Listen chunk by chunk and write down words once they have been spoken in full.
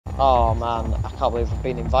Oh man, I can't believe I've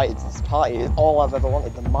been invited to this party. It's all I've ever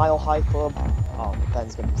wanted, the Mile High Club. Oh,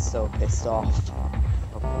 Ben's gonna be so pissed off.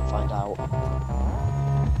 Hope we'll find out.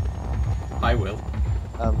 I will.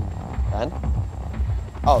 Ben?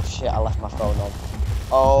 Oh shit, I left my phone on.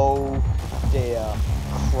 Oh dear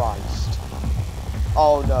Christ.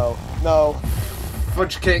 Oh no, no.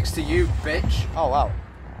 Fudge cakes to you, bitch. Oh wow.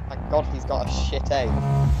 Thank God he's got a shit aim.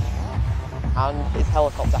 And his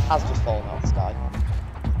helicopter has just fallen out of the sky.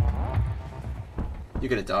 You're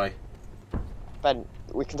gonna die. Ben,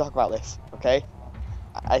 we can talk about this, okay?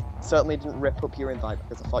 I certainly didn't rip up your invite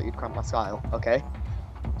because I thought you'd cramp my style, okay?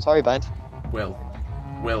 Sorry, Ben. Will,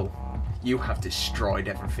 you have destroyed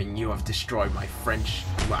everything. You have destroyed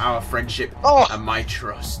our friendship, and my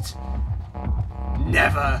trust.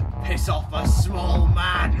 Never piss off a small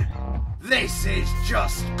man. This is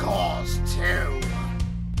just cause 2.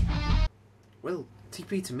 Will,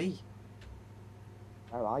 TP to me.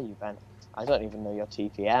 Where are you, Ben? I don't even know your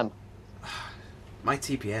TPM. My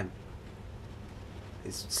TPM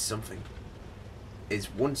is something. Is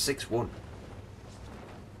 161.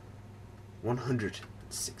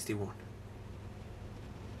 161.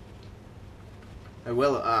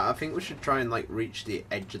 Well, I think we should try and like reach the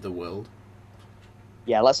edge of the world.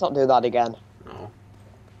 Yeah, let's not do that again. No.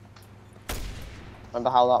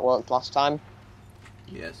 Remember how that worked last time?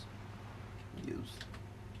 Yes.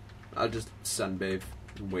 I'll just sunbathe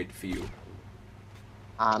and wait for you.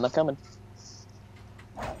 I'm a-coming.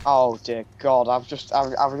 Oh dear God! I've just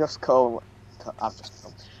come.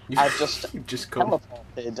 You've just come.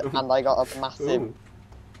 Teleported, and I got a massive. Ooh.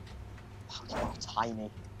 Oh, you're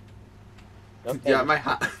tiny. Okay. Yeah, my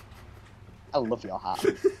hat. I love your hat.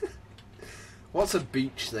 What's a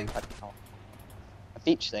beach thing? A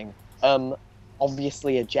beach thing.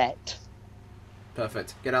 Obviously a jet.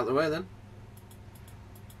 Perfect. Get out of the way then.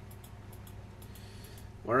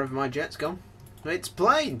 Where have my jets gone? It's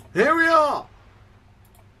plane! Here we are!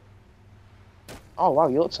 Oh wow,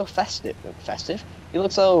 you look so festive. Festive? You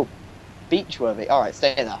look so beach-worthy. Alright,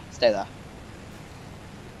 stay there. Stay there.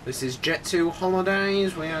 This is Jet 2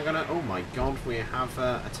 Holidays. We are gonna... Oh my god, we have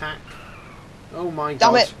attack. Oh my god.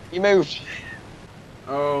 Damn it! You moved!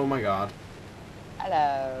 Oh my god.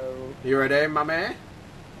 Hello. You ready, mummy?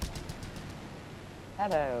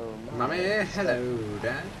 Hello. Mummy, hello,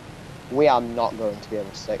 Dad. We are not going to be able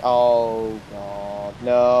to stay. Oh god,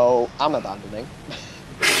 no! I'm abandoning.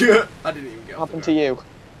 I didn't even get. What happened to you?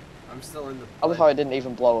 I'm still in the. I love how it didn't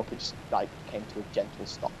even blow up. It just like came to a gentle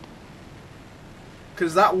stop.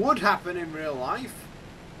 Because that would happen in real life.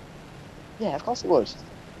 Yeah, of course it would.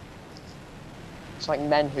 It's like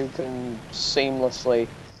men who can seamlessly.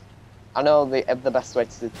 I know the best way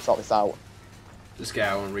to sort this out. Just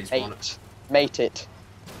go and respawn it. Mate it.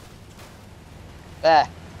 There.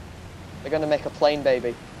 They're gonna make a plane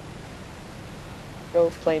baby.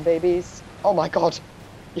 Go, plane babies. Oh my god.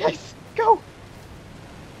 Yes, go!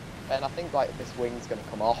 And I think like this wing's gonna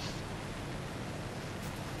come off.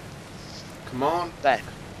 Come on. There.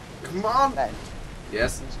 Come on. Then.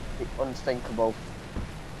 Yes. It's unthinkable.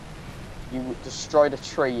 You destroyed a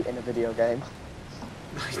tree in a video game.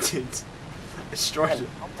 I did. I destroyed a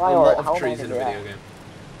How lot am of I trees in in a the video air? game.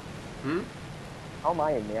 Hmm? How am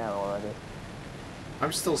I in the air already?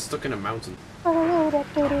 I'm still stuck in a mountain. Don't.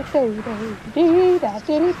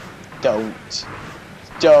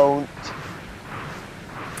 Don't.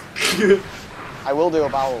 I will do a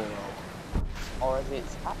barrel roll. Or as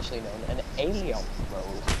it's actually known, an alien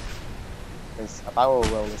roll. Because a barrel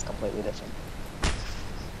roll is completely different.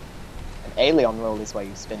 An alien roll is where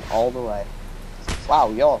you spin all the way. Wow,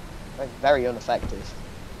 you're very ineffective.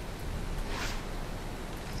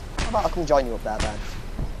 How about I come join you up there, Ben?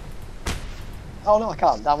 Oh no, I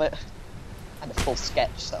can't, damn it. I had a full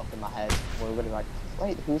sketch set up in my head. We were going to be like,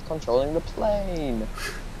 wait, who's controlling the plane?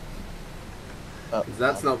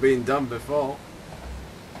 That's not been done before.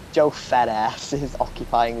 Joe Fedass is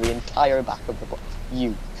occupying the entire back of the plane.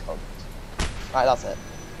 You cunt. Right, that's it.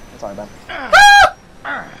 I'm sorry, Ben.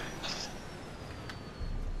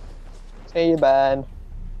 See you, Ben.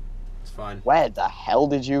 It's fine. Where the hell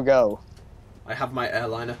did you go? I have my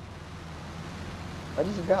airliner. Where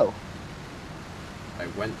did you go? I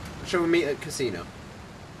went. Shall we meet at casino?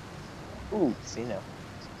 Ooh, casino.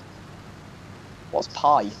 What's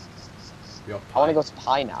pie? Your I pie. want to go to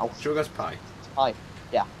pie now. Shall we go to pie? Pie.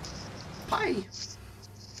 Yeah. Pie.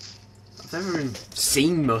 I've never even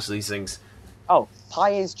seen most of these things. Oh,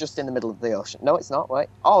 pie is just in the middle of the ocean. No, it's not. Wait.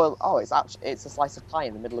 Oh, it's actually a slice of pie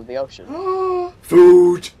in the middle of the ocean.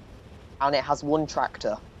 Food. And it has one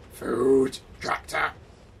tractor. Food. Tractor.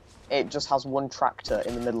 It just has one tractor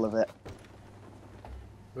in the middle of it.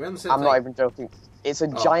 We're on the same I'm thing. not even joking. It's a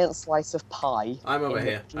giant slice of pie. I'm over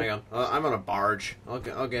here. Hang on. I'm on a barge. I'll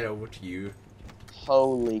get over to you.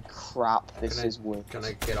 Holy crap! This is weird. Can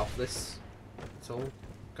I get off this? At all?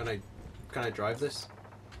 Can I drive this?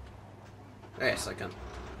 Yes, I can.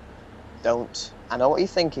 Don't. I know what you're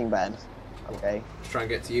thinking, Ben. Okay. Just try and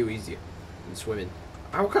get to you easier than swimming.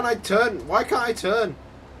 How can I turn? Why can't I turn?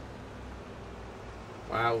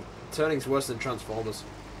 Wow, turning's worse than Transformers.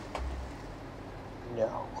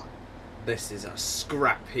 No. This is a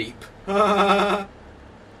scrap heap.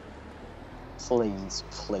 Please,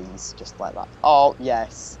 please, just like that. Oh,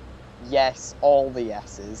 yes. Yes, all the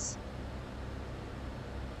yeses.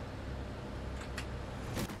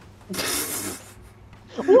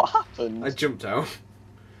 What happened? I jumped out.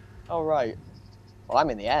 Oh, right. Well, I'm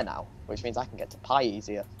in the air now, which means I can get to pie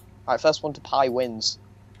easier. Alright, first one to pie wins.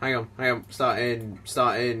 Hang on. Starting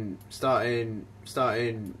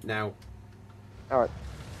now. Alright.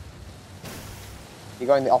 You're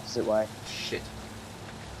going the opposite way. Shit.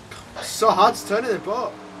 It's so hard to turn in the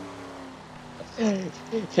boat.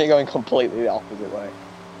 You're going completely the opposite way.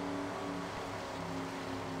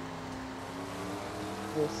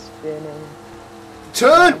 You're spinning.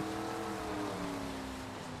 Turn!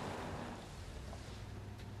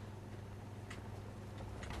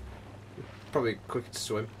 Probably quicker to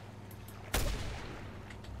swim.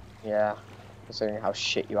 Yeah. Considering how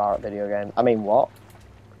shit you are at video games. I mean, what?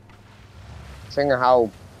 Considering how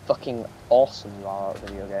fucking awesome you are at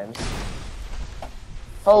video games.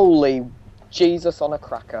 Holy Jesus on a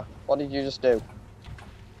cracker. What did you just do?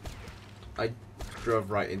 I drove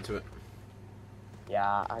right into it.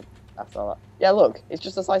 Yeah, I saw that. Yeah, look. It's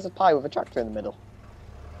just a slice of pie with a tractor in the middle.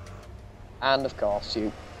 And, of course,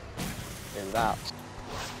 you do that.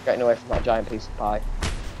 Getting away from that giant piece of pie.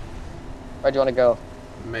 Where do you want to go?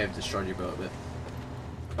 May have destroyed your boat a bit.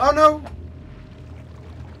 Oh no!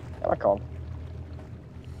 Get back on.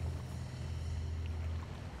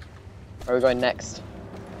 Where are we going next?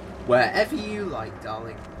 Wherever you like,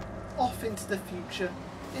 darling. Off into the future.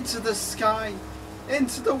 Into the sky.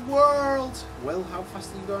 Into the world. Will, how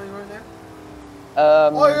fast are you going right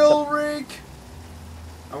now? Oil rig!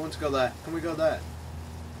 I want to go there. Can we go there?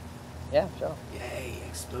 Yeah, sure. Yay,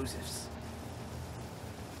 explosives.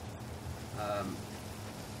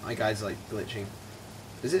 My guy's like glitching.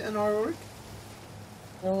 Is it an oil rig?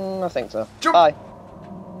 I think so. Jump! Bye.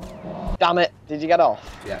 Damn it! Did you get off?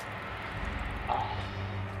 Yeah. Oh.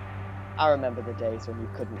 I remember the days when you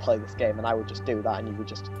couldn't play this game and I would just do that and you would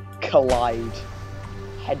just collide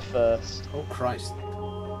head first. Oh Christ.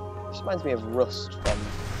 This reminds me of Rust from,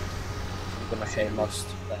 I'm gonna say Rust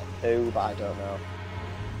there too, but I don't know.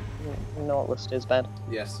 You know what Rust is, Ben?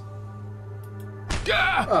 Yes.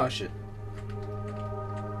 Oh shit.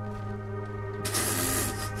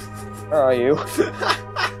 Where are you?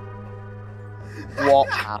 What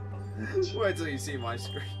happened? Wait till you see my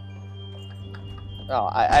screen. Oh,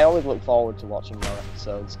 I always look forward to watching your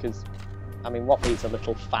episodes, because, I mean, what beats a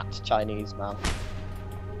little fat Chinese man?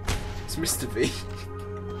 It's Mr. V.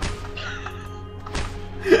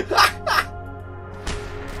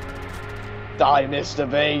 Die, Mr.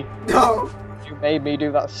 V! No! You made me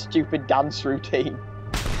do that stupid dance routine.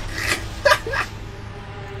 That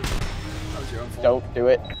was your own fault. Don't do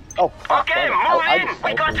it. Oh, fuck. Okay, move in!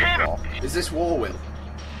 We got him! Is this war, Will?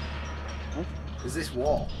 Is this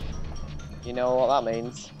war? You know what that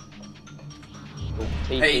means?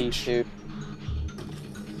 TP H. to...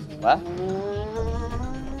 Where?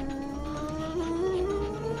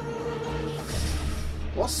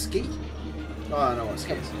 What's ski? Oh, I know what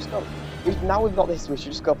ski is. Just go. Now we've got this, we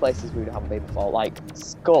should just go places we haven't been before, like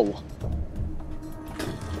Skull.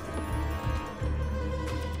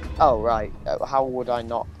 Oh, right. How would I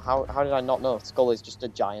not... How did I not know? Skull is just a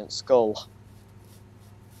giant skull.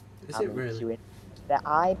 Is it really? The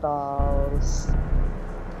eyeballs.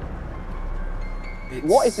 It's...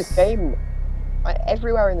 What is this game?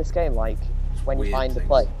 Everywhere in this game, like, when you Weird find things. a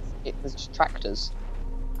place, there's just tractors.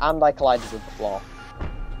 And I collided with the floor.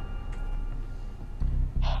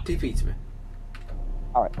 TP to me.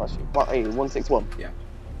 Alright, what's you? What are you? 161? Yeah.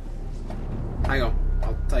 Hang on.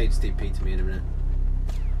 I'll tell you to TP to me in a minute.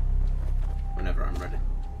 Whenever I'm ready.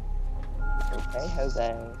 Okay,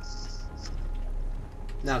 Jose.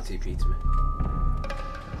 Now TP to me.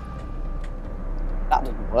 That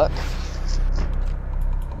didn't work.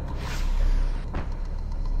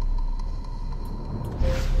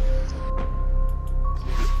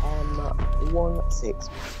 M16.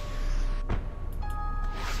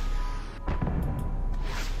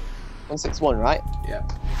 161, right? Yeah.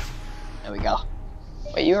 There we go.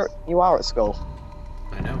 Wait, you are at school.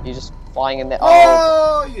 I know. You're just flying in there.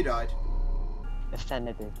 Oh, you died.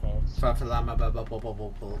 Definitive.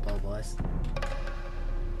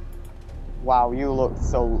 Wow, you look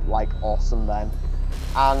so, like, awesome then.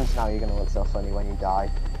 And now you're gonna look so funny when you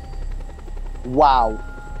die. Wow.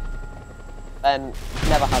 Ben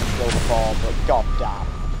never had skill before, but goddamn.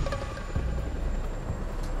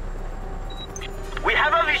 We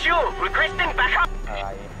have a visual requesting backup. Where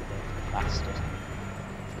are you, you bastard?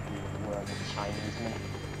 You worm Chinese man.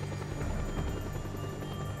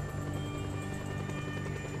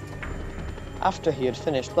 After he had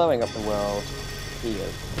finished blowing up the world, he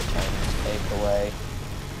of the Chinese takeaway,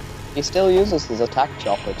 he still uses his attack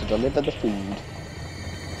chopper to deliver the food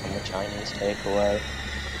from the Chinese takeaway.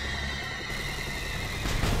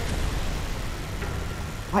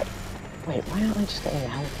 Wait, why aren't I just getting a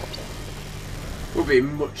helicopter? Would be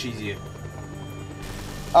much easier.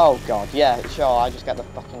 Oh god, yeah, sure, I just get the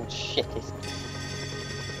fucking shittest.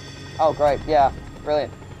 Oh great, yeah,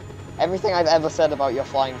 brilliant. Everything I've ever said about your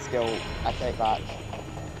flying skill, I take back.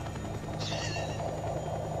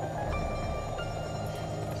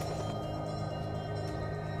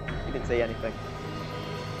 You didn't see anything.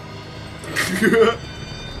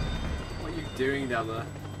 What are you doing down there?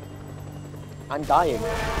 I'm dying.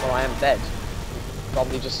 Well, I am dead.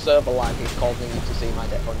 Probably just server lag is causing you to see my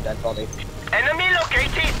undead body. Enemy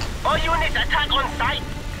located. All units attack on site.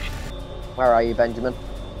 Where are you, Benjamin?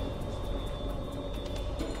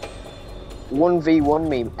 1v1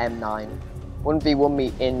 me, M9. 1v1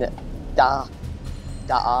 me in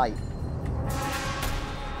Da-I.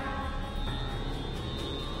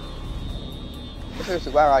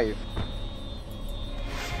 Seriously, where are you?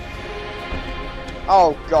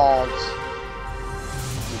 Oh god.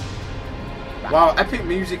 Wow, epic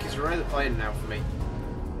music is really playing now for me.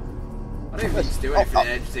 I don't even need to do anything in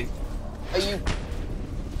editing. Are you...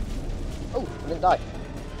 Oh, I didn't die.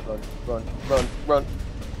 Run.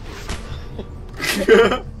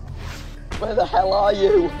 Where the hell are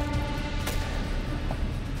you?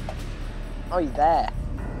 Oh, you're there.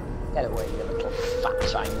 Get away, you little fat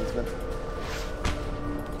Chinese man.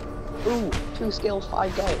 Ooh, 2 skills,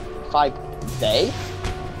 5 day. 5 day?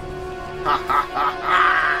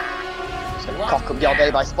 Just gonna cock up your day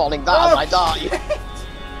by spawning that as I die.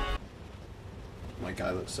 My guy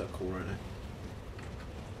looks so cool right now.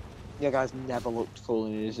 Your guy's never looked cool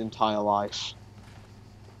in his entire life.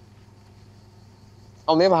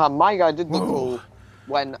 On the other hand, my guy did look cool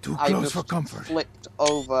when I just flipped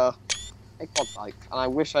over a quad bike, and I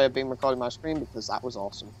wish I had been recording my screen because that was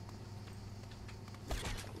awesome.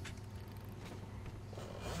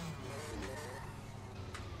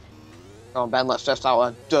 Come on, Ben, let's test out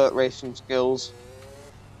our dirt racing skills.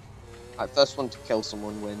 Right, first one to kill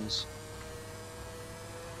someone wins.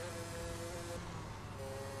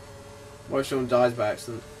 What if someone dies by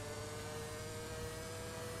accident?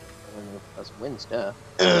 I don't know if the person wins, duh.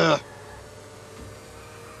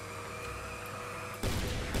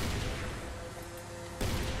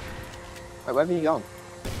 Wait, where have you gone?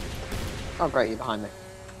 Oh great, you're behind me.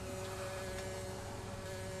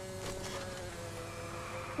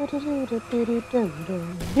 I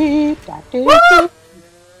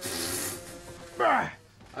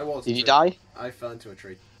was. Did you die? I fell into a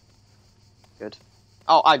tree. Good.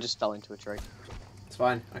 Oh, I just fell into a tree. It's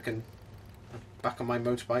fine. I can. I'm back on my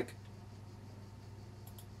motorbike.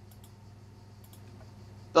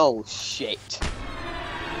 Bullshit.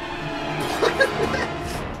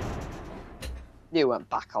 You went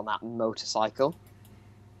back on that motorcycle.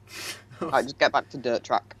 Alright, just get back to dirt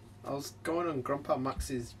track. I was going on Grandpa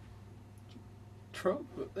Max's truck,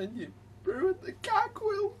 but then you ruined the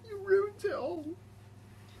Squeakquel. You ruined it all.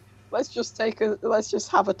 Let's just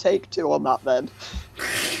have a take 2 on that then.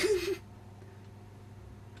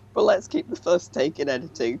 But let's keep the first take in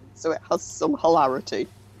editing, so it has some hilarity.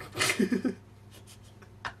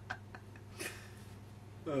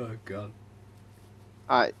 Oh god.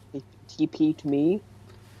 Alright, TP to me.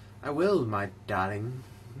 I will, my darling.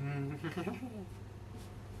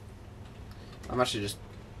 I'm actually just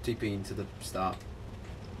TPing to the start.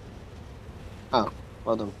 Oh,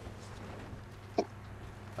 well done.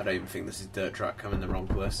 I don't even think this is dirt track. I'm in the wrong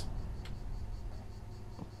place.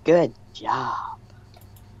 Good job.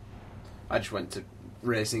 I just went to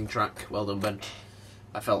racing track. Well done, Ben.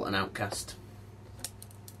 I felt an outcast.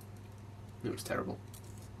 It was terrible.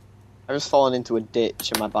 I've just fallen into a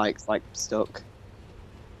ditch and my bike's like stuck.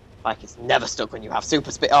 Bike is never stuck when you have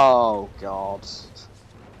super speed. Oh god.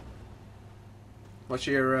 What's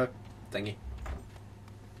your thingy?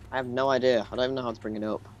 I have no idea. I don't even know how to bring it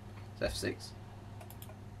up. It's F6.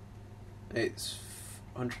 It's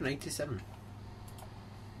 187.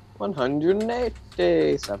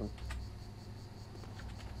 187.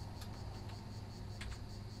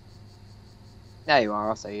 There you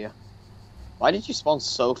are, I see you. Why did you spawn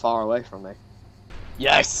so far away from me?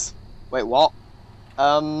 Yes! Wait, what?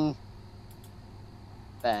 Ben.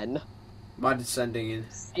 My descending in.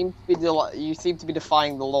 You seem to be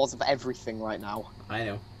defying the laws of everything right now. I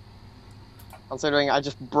know. Considering I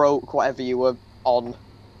just broke whatever you were on,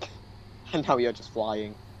 and now you're just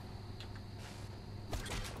flying.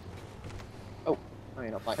 Oh, no,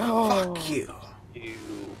 you're not flying. Fuck you. You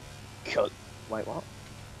cunt. Wait, what?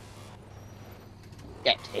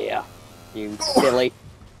 Get here, you silly.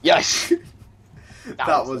 Yes!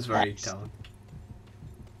 That was very telling.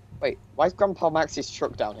 Wait, why is Grandpa Max's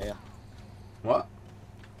truck down here? What?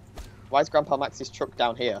 Why is Grandpa Max's truck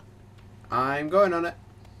down here? I'm going on it.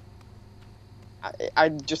 I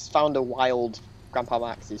just found a wild Grandpa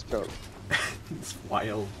Max's truck. It's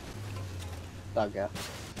wild. Bugger.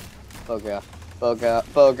 Bugger. Bugger.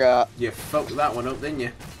 Bugger. You fucked that one up, didn't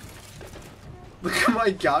you? Look at my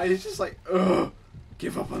guy, he's just like, ugh,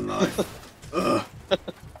 give up on life. Ugh.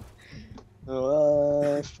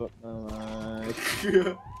 Fuck my life.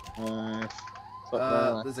 Fuck my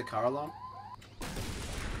life. There's a car alarm.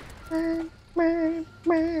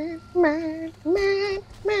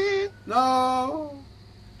 No!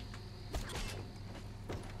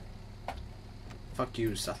 Fuck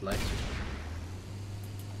you, satellite.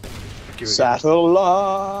 Fuck you again.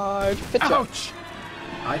 Satellite! Picture. Ouch!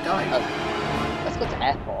 I died. Let's go to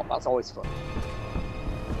airport, that's always fun.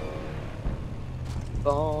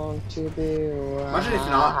 Born to be wild. Imagine if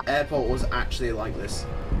an airport was actually like this.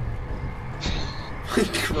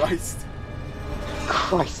 Christ.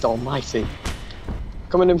 Christ almighty.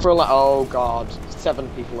 Coming in for a oh god, 7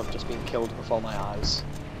 people have just been killed before my eyes.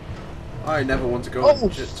 I never want to go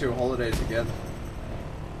just to holidays again.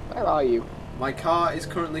 Where are you? My car is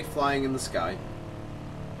currently flying in the sky.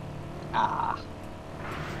 Ah.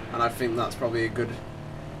 And I think that's probably a good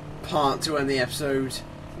part to end the episode.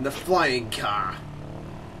 The flying car.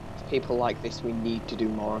 People like this, we need to do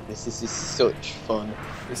more of this. This is such fun.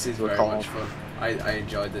 This is very much fun. I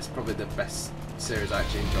enjoyed this. Probably the best series I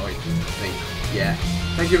actually enjoyed. I think. Yeah.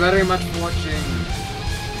 Thank you very much for watching.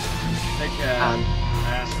 Take care. And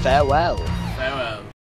farewell. Farewell.